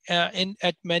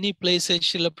at many places,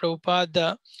 Srila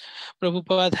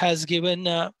Prabhupada has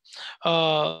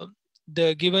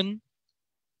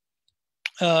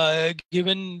uh,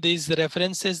 given these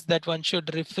references that one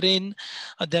should refrain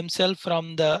themselves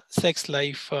from the sex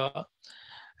life,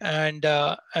 and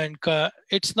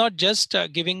it's not just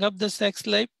giving up the sex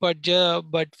life, but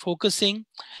focusing.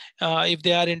 If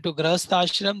they are into grahastha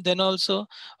ashram, then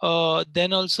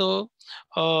also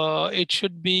it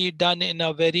should be done in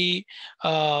a very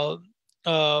uh,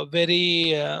 uh,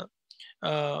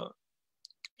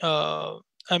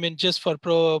 just for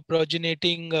for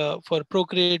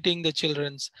procreating the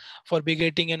childrens, for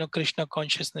begetting Krishna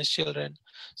consciousness children.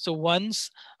 So once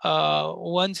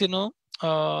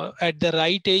at the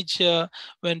right age,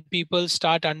 when people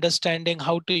start understanding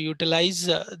how to utilize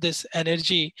this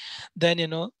energy, then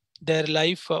their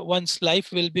life, one's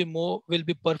life will be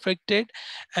perfected.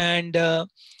 And uh,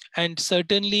 and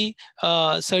certainly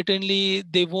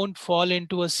they won't fall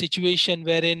into a situation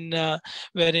wherein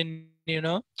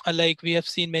like we have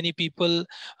seen many people,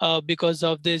 because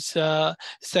of this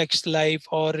sex life,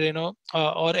 or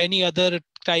or any other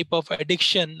type of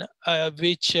addiction,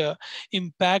 which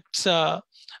impacts the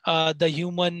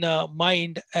human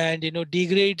mind, and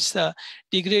degrades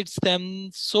them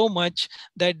so much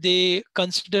that they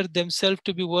consider themselves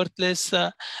to be worthless,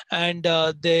 and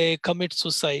they commit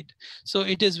suicide. So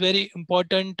it is very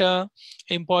important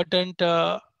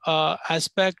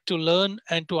aspect to learn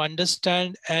and to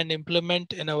understand and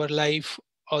implement in our life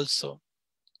also.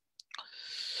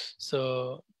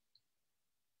 So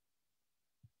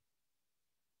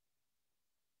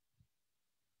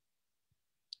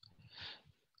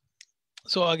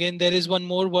again, there is one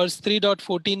more verse,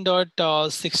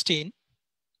 3.14.16.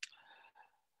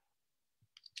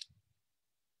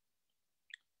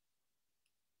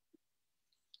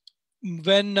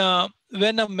 When a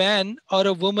man or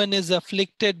a woman is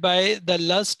afflicted by the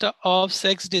lust of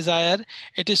sex desire,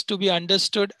 it is to be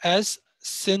understood as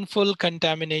sinful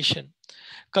contamination.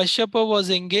 Kashyapa was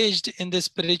engaged in the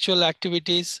spiritual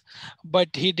activities,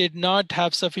 but he did not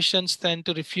have sufficient strength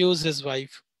to refuse his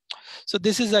wife. So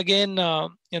this is again,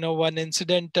 one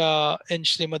incident in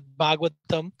Srimad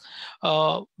Bhagavatam,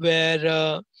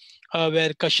 where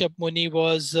Kashyap Muni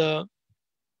was uh,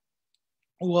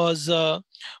 was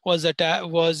atta-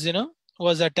 was you know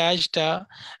was attached,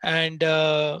 and and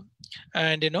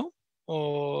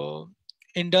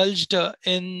indulged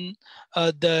in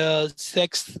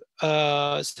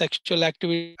sexual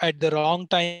activity at the wrong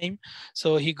time.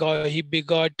 So he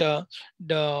begot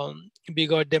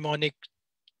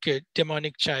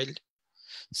demonic child.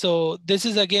 So this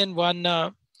is again one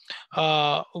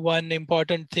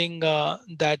important thing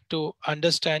that to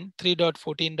understand,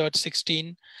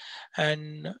 3.14.16.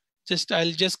 And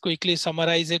I'll just quickly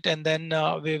summarize it, and then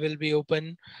we will be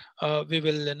open. We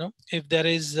will, if there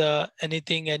is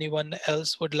anything anyone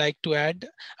else would like to add.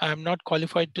 I'm not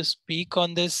qualified to speak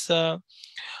on this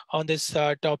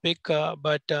topic,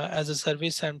 but as a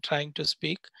service I'm trying to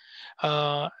speak.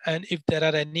 And if there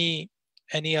are any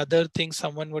other things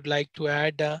someone would like to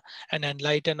add, and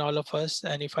enlighten all of us,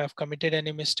 and if I've committed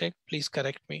any mistake, please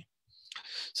correct me.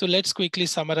 So let's quickly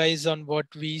summarize on what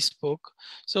we spoke.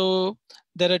 So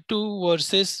there are two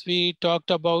verses we talked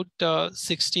about,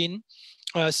 16,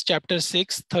 chapter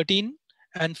 6, 13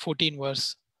 and 14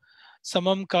 verse.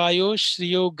 Samam kayo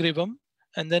shriyo grivam,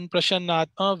 and then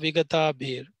prashannatma vigata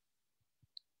bhir.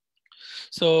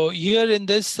 So here in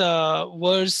this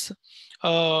verse,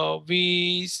 I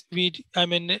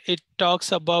mean, it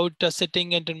talks about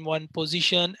sitting in one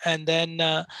position, and then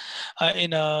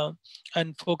in a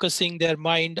and focusing their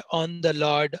mind on the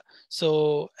Lord.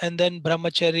 So, and then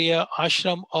brahmacharya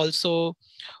ashram also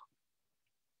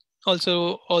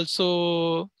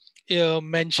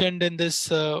mentioned in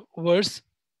this verse.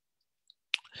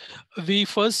 We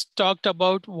first talked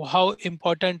about how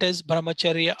important is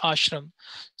brahmacharya ashram.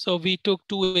 So we took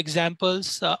two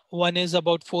examples. One is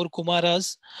about four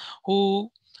kumaras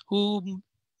who who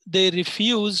they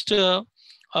refused the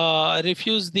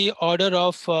order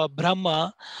of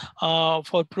Brahma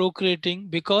for procreating,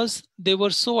 because they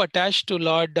were so attached to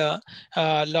Lord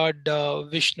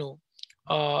Vishnu,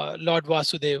 Lord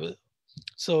Vasudeva.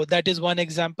 So that is one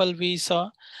example we saw.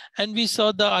 And we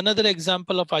saw the another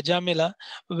example of Ajamila,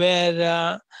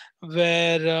 where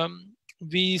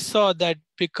we saw that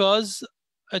because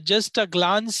just a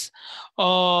glance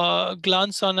on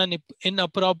an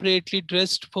inappropriately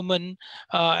dressed woman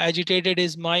agitated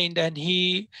his mind, and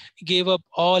he gave up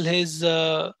all his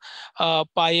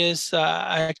pious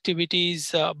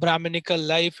activities, Brahminical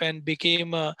life, and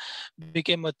became a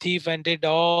thief, and did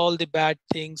all the bad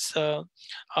things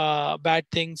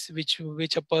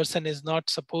which a person is not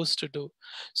supposed to do.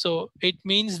 So it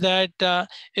means that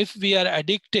if we are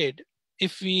addicted,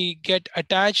 if we get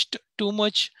attached too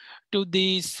much to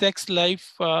the sex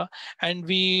life, and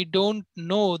we don't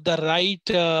know the right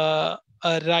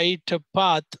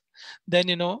path,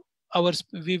 then our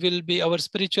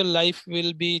spiritual life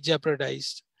will be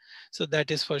jeopardized. So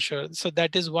that is for sure. So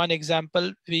that is one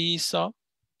example we saw.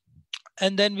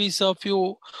 And then we saw a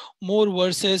few more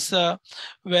verses,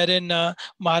 wherein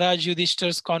Maharaj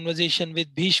Yudhishthir's conversation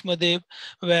with Bhishma Dev,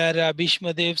 where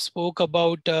Bhishma Dev spoke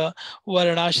about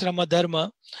Varnashrama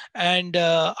Dharma, and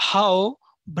how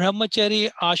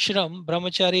brahmachari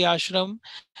ashram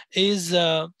is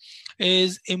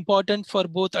is important for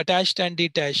both attached and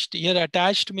detached. Here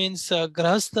attached means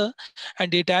grahastha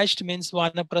and detached means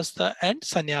vanaprastha and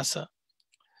sannyasa.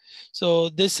 So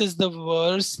this is the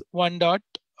verse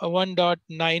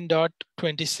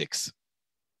 1.9.26.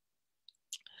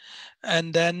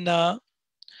 And then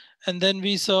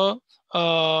we saw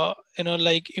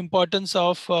like importance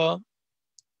of for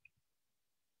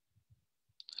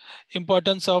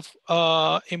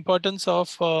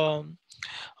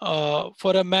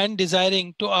a man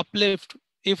desiring to uplift.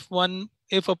 If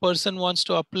a person wants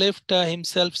to uplift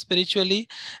himself spiritually,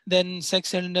 then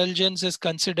sex indulgence is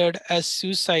considered as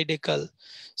suicidal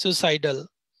suicidal.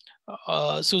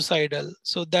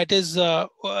 So that is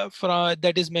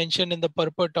that is mentioned in the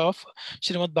purport of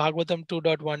Srimad Bhagavatam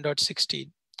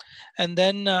 2.1.16. And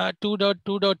then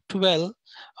 2.2.12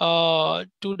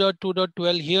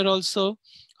 2.2.12, here also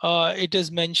it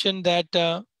is mentioned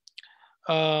that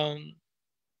um,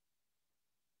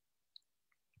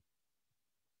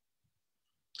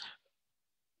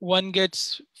 one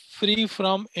gets free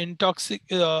from intoxic.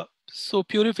 So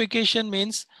purification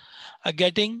means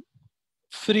getting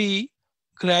free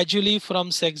gradually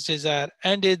from sex desire,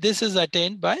 and this is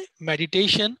attained by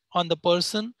meditation on the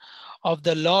person of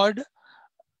the Lord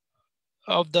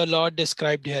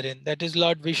described herein. That is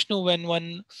Lord Vishnu. When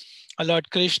one Lord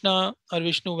Krishna or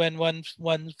Vishnu, when one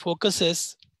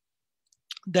focuses,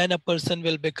 then a person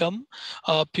will become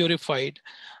purified,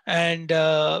 and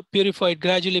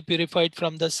gradually purified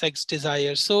from the sex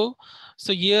desire. So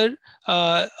here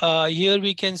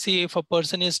we can see, if a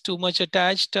person is too much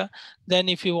attached, then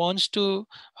if he wants to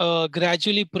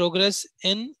gradually progress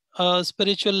in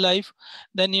spiritual life,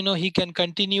 then he can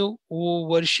continue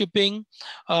worshipping,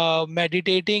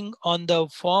 meditating on the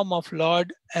form of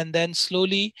Lord, and then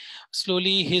slowly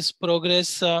his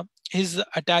progress, his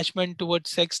attachment towards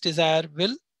sex desire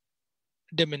will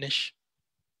diminish.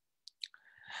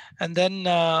 And then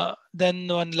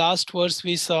one last verse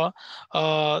we saw,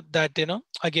 that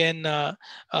again,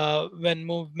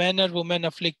 when men or women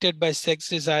afflicted by sex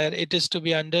desire, it is to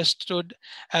be understood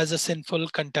as a sinful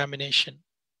contamination.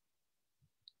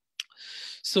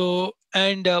 So,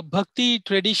 and bhakti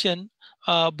tradition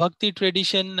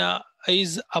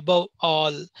is above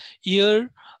all. Here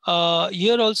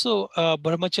also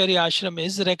brahmacharya ashram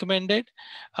is recommended,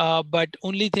 but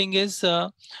only thing is,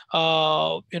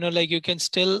 like you can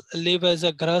still live as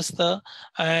a grahastha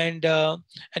and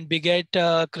beget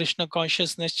Krishna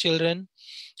consciousness children.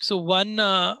 So one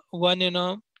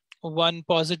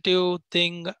positive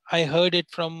thing I heard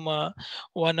it from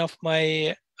one of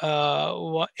my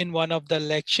in one of the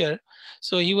lecture.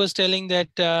 So he was telling that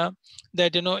in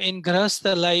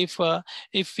grahastha life,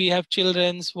 if we have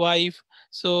children's wife,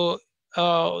 so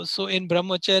in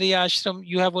brahmacharya ashram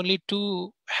you have only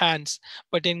two hands,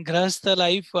 but in grahastha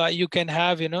life you can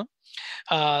have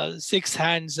six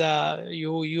hands,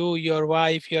 your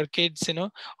wife, your kids,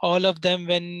 all of them.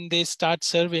 When they start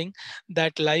serving,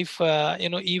 that life,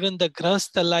 even the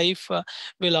grahastha life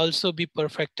will also be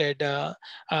perfected.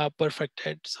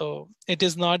 So it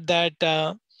is not that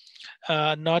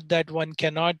one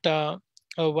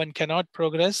cannot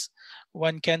progress.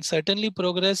 One can certainly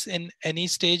progress in any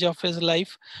stage of his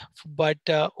life, but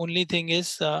only thing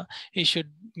is, he should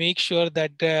make sure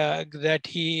that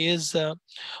he is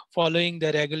following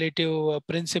the regulative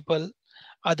principle.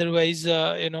 Otherwise,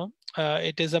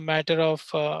 it is a matter of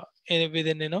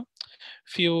within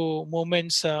few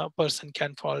moments, person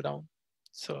can fall down.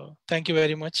 So thank you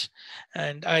very much,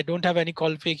 and I don't have any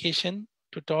qualification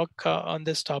to talk on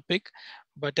this topic,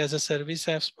 but as a service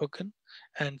I have spoken,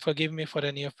 and forgive me for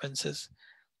any offenses.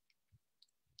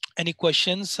 Any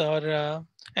questions, or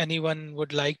anyone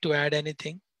would like to add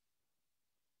anything?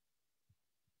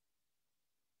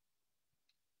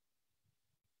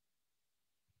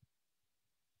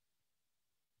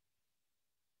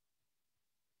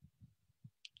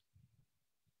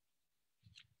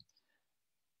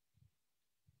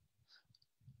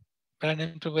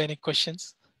 Brandon Prabhu, any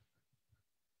questions?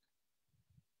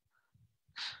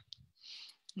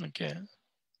 Okay,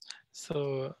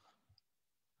 so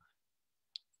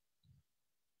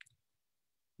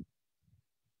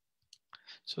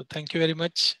thank you very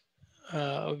much.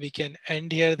 We can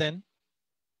end here then.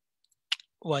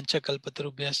 Vancha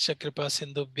kalpatarubhyascha kripa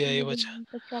sindhubhya eva cha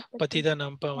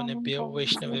patitanam pavanebhyo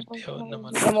vaishnavebhyo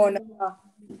namo namaha. Namo Namah.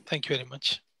 Thank you very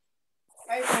much.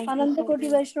 अनंत कोटि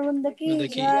वैष्णवृंद की Vrinda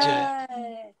ki jai.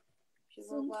 जय, शिव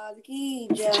भगवान की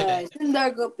Jai. जय, सुंदर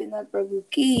गोपीनाथ प्रभु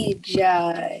की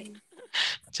जय।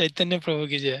 Chaitanya Prabhu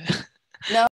ki jai.